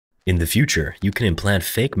In the future, you can implant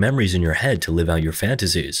fake memories in your head to live out your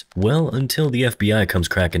fantasies. Well, until the FBI comes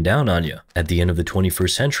cracking down on you. At the end of the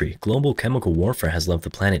 21st century, global chemical warfare has left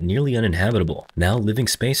the planet nearly uninhabitable. Now, living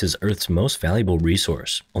space is Earth's most valuable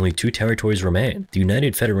resource. Only two territories remain, the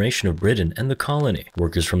United Federation of Britain and the colony.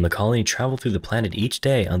 Workers from the colony travel through the planet each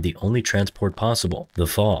day on the only transport possible, the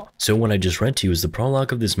fall. So what I just read to you is the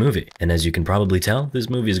prologue of this movie, and as you can probably tell, this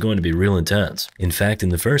movie is going to be real intense. In fact, in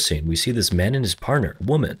the first scene, we see this man and his partner,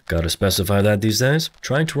 woman, gotta specify that these days,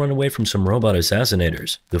 trying to run away from some robot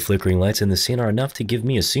assassinators. The flickering lights in the scene are enough to give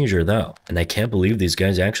me a seizure though, and I can't believe these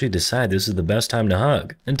guys actually decide this is the best time to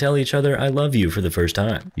hug and tell each other I love you for the first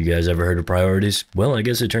time. You guys ever heard of priorities? Well, I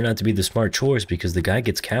guess it turned out to be the smart choice because the guy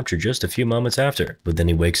gets captured just a few moments after, but then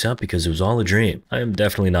he wakes up because it was all a dream. I am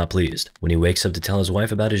definitely not pleased. When he wakes up to tell his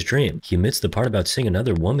wife about his dream, he omits the part about seeing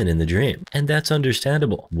another woman in the dream, and that's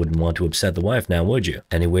understandable. Wouldn't want to upset the wife now, would you?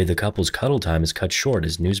 Anyway, the couple's cuddle time is cut short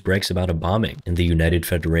as news breaks about a bombing in the United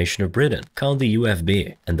Federation of Britain, called the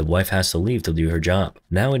UFB, and the wife has to leave to do her job.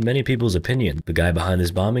 Now, in many people's opinion, the guy behind this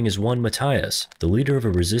bombing is one Matthias, the leader of a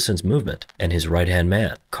resistance movement, and his right-hand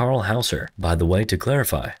man, Karl Hauser. By the way, to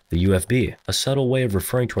clarify, the UFB, a subtle way of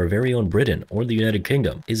referring to our very own Britain or the United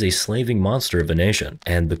Kingdom, is a slaving monster of a nation,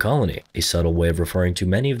 and the colony, a subtle way of referring to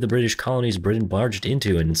many of the British colonies Britain barged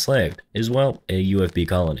into and enslaved, is, well, a UFB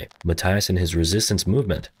colony. Matthias and his resistance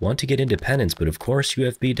movement want to get independence, but of course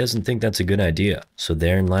UFB doesn't think that's a good idea, so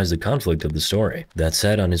therein lies the conflict of the story. That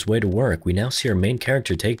said, on his way to work, we now see our main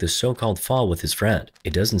character take the so-called fall with his friend.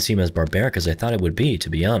 It doesn't seem as barbaric as I thought it would be, to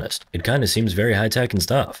be honest. It kinda seems very high-tech and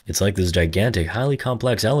stuff. It's like this gigantic, highly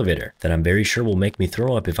complex elevator that I'm very sure will make me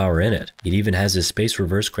throw up if I were in it. It even has this space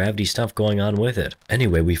reverse gravity stuff going on with it.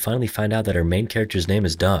 Anyway, we finally find out that our main character's name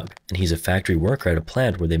is Doug, and he's a factory worker at a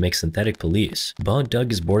plant where they make synthetic police. But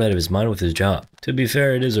Doug is bored out of his mind with his job. To be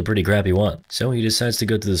fair, it is a pretty crappy one. So he decides to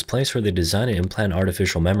go to this place where they design and implant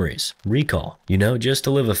artificial memories. Recall. You know, just to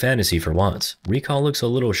live a fantasy for once. Recall looks a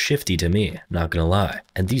little shifty to me, not gonna lie.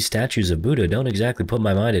 And these statues of Buddha don't exactly put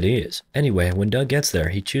my mind at ease. Anyway, when Doug gets there,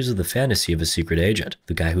 he chooses the fantasy of a secret agent.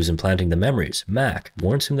 The guy who's implanting the memories, Mac,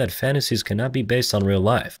 warns him that fantasies cannot be based on real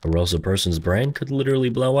life, or else a person's brain could literally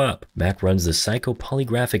blow up. Mac runs the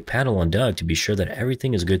psychopolygraphic panel on Doug to be sure that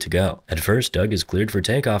everything is good to go. At first, Doug is cleared for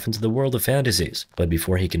takeoff into the world of fantasies, but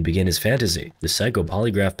before he can begin his fantasy, the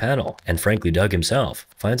psychopolygraph panel, and frankly Doug himself,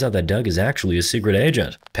 finds out that Doug is actually a secret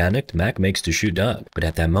agent. Panicked, Mac makes to shoot Doug, but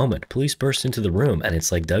at that moment, police burst into the room and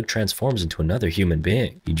it's like Doug transforms into another human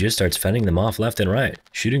being. He just starts fending them off left and right,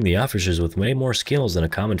 shooting the officers with way more skills than a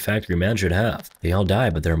common factory man should have. They all die,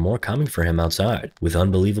 but there are more coming for him outside, with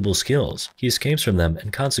unbelievable skills. He escapes from them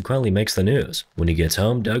and consequently makes the news. When he gets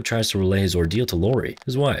home, Doug tries to relay his ordeal to Lori,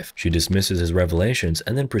 his wife. She dismisses his revelations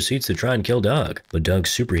and then proceeds to try and kill Doug, but Doug's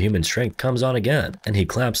superhuman strength comes on again, and he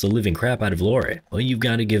claps the living crap out of Lori. Well, you've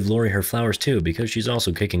got to give Lori her flowers too, because she's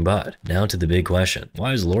also kicking butt. Now to the big question.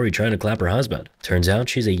 Why is Lori trying to clap her husband? Turns out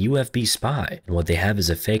she's a UFB spy, and what they have is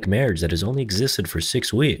a fake marriage that has only existed for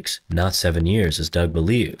 6 weeks, not 7 years as Doug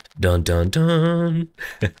believed. Dun dun dun!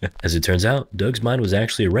 As it turns out, Doug's mind was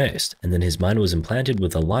actually erased, and then his mind was implanted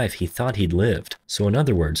with a life he thought he'd lived. So in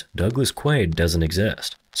other words, Douglas Quaid doesn't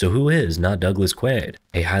exist. So who is not Douglas Quaid?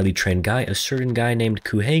 A highly trained guy a certain guy named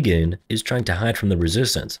Kuhagen is trying to hide from the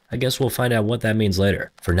resistance. I guess we'll find out what that means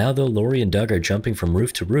later. For now though, Lori and Doug are jumping from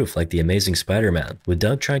roof to roof like the Amazing Spider-Man, with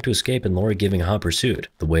Doug trying to escape and Lori giving hot pursuit.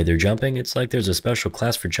 The way they're jumping, it's like there's a special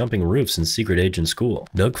class for jumping roofs in secret agent school.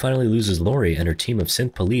 Doug finally loses Lori and her team of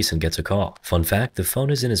synth police and gets a call. Fun fact, the phone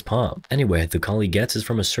is in his palm. Anyway, the call he gets is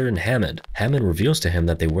from a certain Hammond. Hammond reveals to him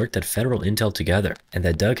that they worked at Federal Intel together, and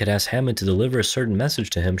that Doug had asked Hammond to deliver a certain message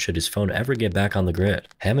to him should his phone ever get back on the grid.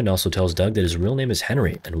 Hammond also tells Doug that his real name is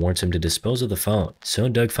Henry and warns him to dispose of the phone. So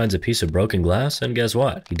Doug finds a piece of broken glass and guess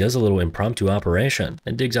what? He does a little impromptu operation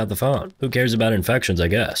and digs out the phone. Who cares about infections, I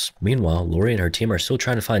guess. Meanwhile, Lori and her team are still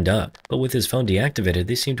trying to find Doug, but with his phone deactivated,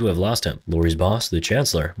 they seem to have lost him. Lori's boss, the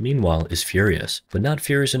Chancellor, meanwhile, is furious, but not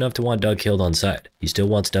furious enough to want Doug killed on sight. He still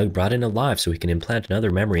wants Doug brought in alive so he can implant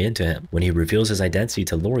another memory into him. When he reveals his identity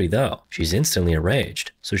to Lori though, she's instantly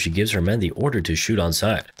enraged, so she gives her men the order to shoot on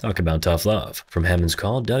sight. Talk about tough love. From Hammond's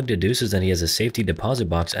call, Doug deduces that he has a safety deposit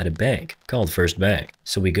box at a bank called First Bank.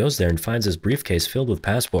 So he goes there and finds his briefcase filled with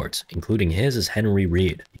passports, including his as Henry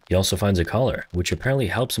Reed. He also finds a collar, which apparently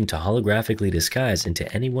helps him to holographically disguise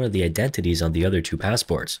into any one of the identities on the other 2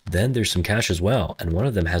 passports. Then there's some cash as well, and one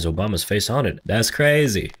of them has Obama's face on it. That's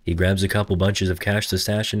crazy! He grabs a couple bunches of cash to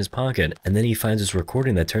stash in his pocket, and then he finds this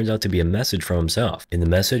recording that turns out to be a message from himself. In the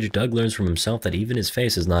message, Doug learns from himself that even his face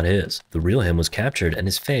face is not his. The real him was captured and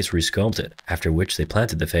his face resculpted, after which they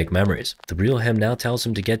planted the fake memories. The real him now tells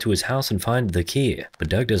him to get to his house and find the key, but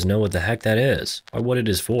Doug doesn't know what the heck that is, or what it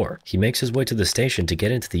is for. He makes his way to the station to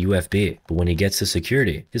get into the UFB, but when he gets to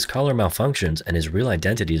security, his collar malfunctions and his real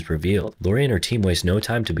identity is revealed. Lori and her team waste no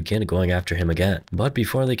time to begin going after him again, but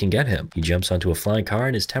before they can get him, he jumps onto a flying car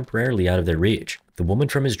and is temporarily out of their reach. The woman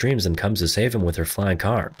from his dreams then comes to save him with her flying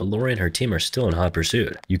car, but Lori and her team are still in hot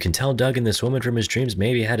pursuit. You can tell Doug and this woman from his dreams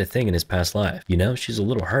maybe had a thing in his past life. You know, she's a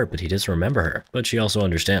little hurt, but he doesn't remember her, but she also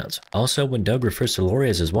understands. Also, when Doug refers to Lori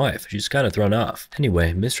as his wife, she's kinda thrown off.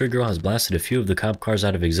 Anyway, Mystery Girl has blasted a few of the cop cars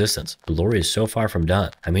out of existence, but Lori is so far from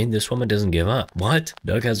done. I mean, this woman doesn't give up. What?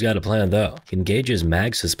 Doug has got a plan though. He engages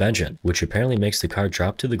mag suspension, which apparently makes the car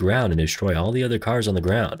drop to the ground and destroy all the other cars on the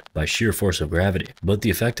ground by sheer force of gravity. But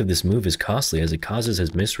the effect of this move is costly as it causes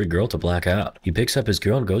his mystery girl to black out. He picks up his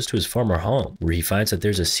girl and goes to his former home, where he finds that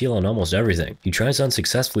there's a seal on almost everything. He tries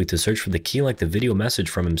unsuccessfully to search for the key like the video message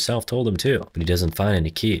from himself told him to, but he doesn't find any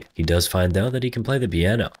key. He does find though that he can play the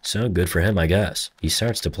piano, so good for him I guess. He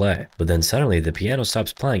starts to play, but then suddenly the piano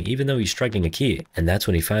stops playing even though he's striking a key, and that's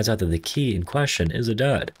when he finds out that the key in question is a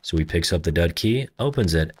dud. So he picks up the dud key,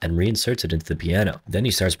 opens it, and reinserts it into the piano. Then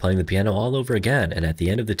he starts playing the piano all over again, and at the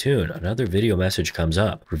end of the tune, another video message comes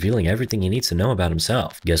up, revealing everything he needs to know about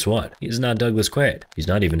himself. Guess what? He's not Douglas Quaid. He's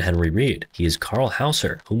not even Henry Reed. He is Carl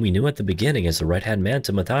Hauser, whom we knew at the beginning as the right-hand man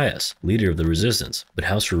to Matthias, leader of the resistance. But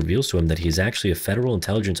Hauser reveals to him that he is actually a federal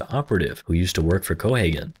intelligence operative who used to work for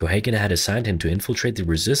Cohagen. Cohagen had assigned him to infiltrate the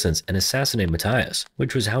resistance and assassinate Matthias,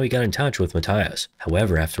 which was how he got in touch with Matthias.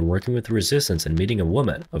 However, after working with the resistance and meeting a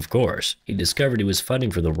woman, of course, he discovered he was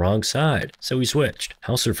fighting for the wrong side, so he switched.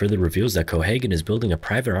 Hauser further reveals that Cohagen is building a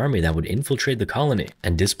private army that would infiltrate the colony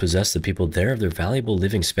and dispossess the people there of their valuable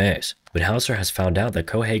living space. But Hauser has found out that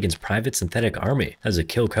Cohagen's private synthetic army has a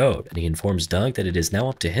kill code, and he informs Doug that it is now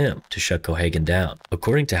up to him to shut Cohagen down.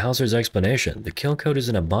 According to Hauser's explanation, the kill code is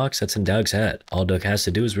in a box that's in Doug's head. All Doug has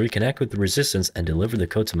to do is reconnect with the resistance and deliver the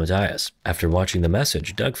code to Matthias. After watching the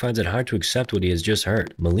message, Doug finds it hard to accept what he has just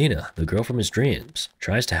heard. Melina, the girl from his dreams,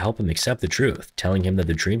 tries to help him accept the truth, telling him that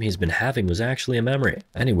the dream he's been having was actually a memory.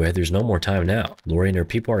 Anyway, there's no more time now. Lori and her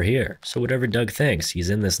people are here, so whatever Doug thinks, he's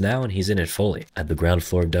in this now and he's in it fully. At the ground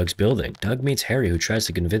floor of Doug's building, Doug meets Harry, who tries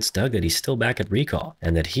to convince Doug that he's still back at recall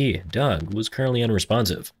and that he, Doug, was currently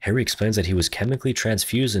unresponsive. Harry explains that he was chemically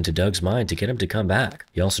transfused into Doug's mind to get him to come back.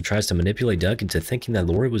 He also tries to manipulate Doug into thinking that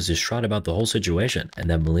Lori was distraught about the whole situation and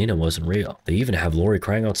that Melina wasn't real. They even have Lori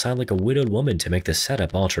crying outside like a widowed woman to make the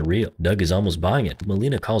setup ultra real. Doug is almost buying it.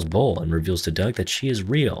 Melina calls bull and reveals to Doug that she is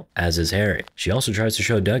real, as is Harry. She also tries to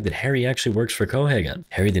show Doug that Harry actually works for Cohagen.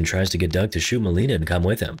 Harry then tries to get Doug to shoot Melina and come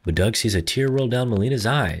with him, but Doug sees a tear roll down Melina's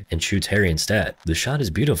eye and shoots Harry instead. The shot is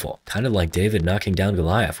beautiful, kind of like David knocking down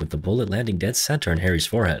Goliath with the bullet landing dead center on Harry's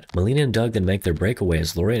forehead. Melina and Doug then make their breakaway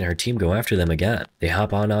as Lori and her team go after them again. They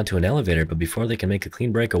hop onto an elevator, but before they can make a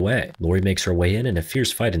clean breakaway, Lori makes her way in and a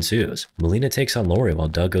fierce fight ensues. Melina takes on Lori while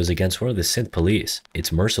Doug goes against one of the synth police.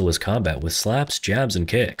 It's merciless combat with slaps, jabs, and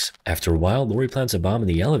kicks. After a while, Lori plants a bomb in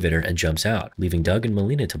the elevator and jumps out, leaving Doug and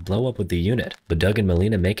Melina to blow up with the unit. But Doug and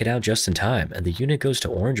Melina make it out just in time, and the unit goes to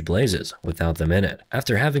orange blazes without them in it.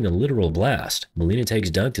 After having a literal blast, Melina takes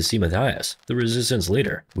Doug to see Matthias, the resistance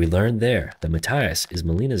leader. We learn there that Matthias is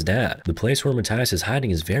Melina's dad. The place where Matthias is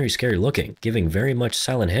hiding is very scary looking, giving very much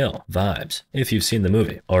Silent Hill vibes, if you've seen the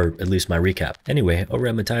movie, or at least my recap. Anyway, over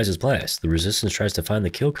at Matthias's place, the resistance tries to find the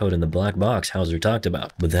kill code in the black box Hauser talked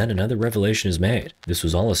about, but then another revelation is made. This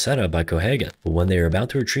was all a setup by Cohagen, but when they are about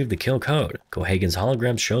to retrieve the kill code, Cohagen's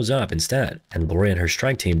hologram shows up instead, and Lori and her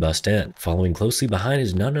strike team bust in. Following closely behind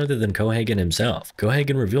is none other than Cohagen himself.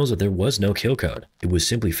 Cohagen reveals that there was no kill code. It was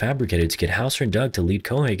simply fabricated to get Hauser and Doug to lead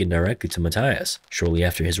Cohagen directly to Matthias. Shortly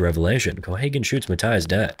after his revelation, Cohagen shoots Matthias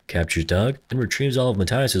dead, captures Doug, and retrieves all of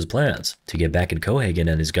Matthias's plans to get back at Cohagen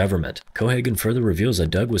and his government. Cohagen further reveals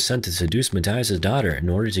that Doug was sent to seduce Matthias's daughter in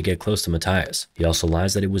order to get close to Matthias. He also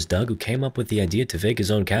lies that it was Doug who came up with the idea to fake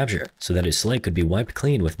his own capture, so that his slate could be wiped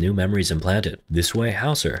clean with new memories implanted. This way,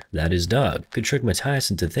 Hauser, that is Doug, could trick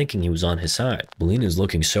Matthias into thinking he was on his side. Melina is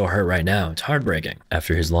looking so hurt right now, it's heartbreaking.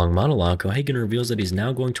 After his long monologue, Cohagen reveals that he's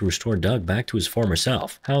now going to restore Doug back to his former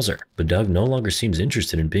self, Hauser. But Doug no longer seems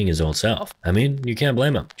interested in being his old self. I mean, you can't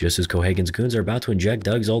blame him. Just as Cohagen's goons are about to inject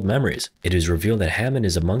Doug's old memories, it is revealed that Hammond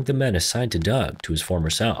is among the men assigned to Doug to his former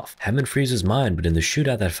self. Hammond frees his mind, but in the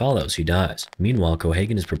shootout that follows, he dies. Meanwhile,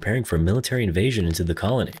 Cohagen is preparing for a military invasion into the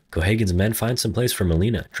colony. Cohagen's men find some place for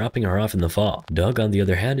Melina, dropping her off in the fall. Doug, on the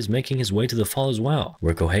other hand, is making his way to the fall as well,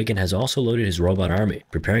 where Cohagen has also loaded his robot army,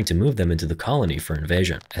 preparing to move them into the colony for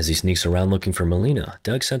invasion. As he sneaks around looking for Melina,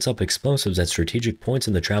 Doug sets up explosives at strategic points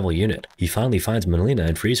in the travel unit. He finally finds Melina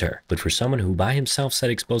and frees her, but for someone who by himself set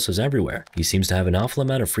explosives everywhere, he seems to have an awful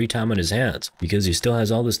amount of free time on his hands, because he still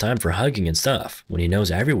has all this time for hugging and stuff, when he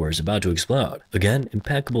knows everywhere is about to explode. Again,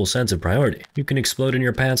 impeccable sense of priority. You can explode in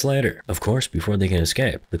your pants later. Of course, before they can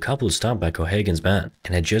escape, the couple is stopped by Cohagen's men,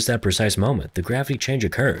 and at just that precise moment, the gravity change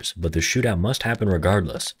occurs, but the shootout must happen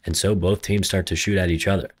regardless, and so both teams start to shoot at each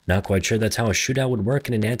other. Not quite sure that's how a shootout would work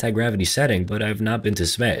in an anti-gravity setting, but I've not been to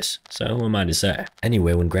space, so who am I to say?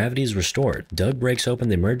 Anyway, when gravity is restored, Doug breaks open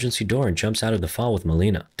the emergency door and jumps out of the fall with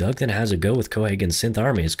Melina. Doug then has a go with Cohagen's synth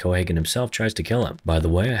army as Cohagen himself tries to kill him. By the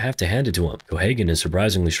way, I have to hand it to him. Cohagen is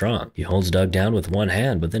surprisingly strong. He holds Doug down with one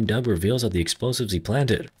hand, but then Doug reveals that the explosives he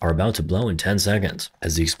planted are about to blow in 10 seconds.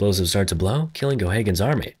 As the explosives start to blow, killing Cohagen's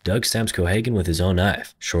army, Doug stabs Cohagen with his own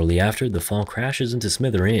knife. Shortly after, the fall crashes into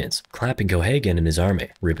smithereens, clapping Cohagen and his army.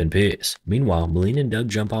 Rip in peace. Meanwhile, Melina and Doug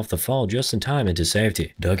jump off the fall just in time into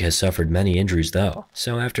safety. Doug has suffered many injuries though,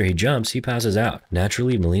 so after he jumps, he passes out.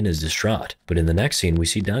 Naturally, Melina is distraught, but in the next scene, we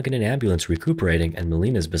see Doug in an ambulance recuperating and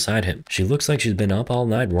Melina's beside him. She looks like she's been up all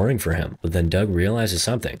night worrying for him, but then Doug realizes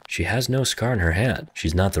something. She has no scar in her hand.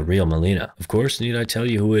 She's not the real Melina. Of course, need I tell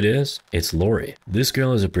you who it is? It's Lori. This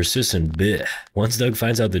girl is a persistent bitch. Once Doug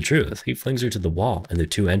finds out the truth, he flings her to the wall and the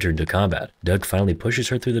two enter into combat. Doug finally pushes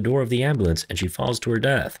her through the door of the ambulance and she falls to her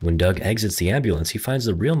death. When Doug exits the ambulance, he finds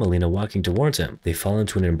the real Melina walking towards him. They fall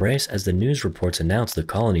into an embrace as the news reports announce the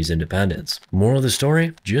colony's independence. Moral of the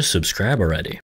story? Just subscribe already.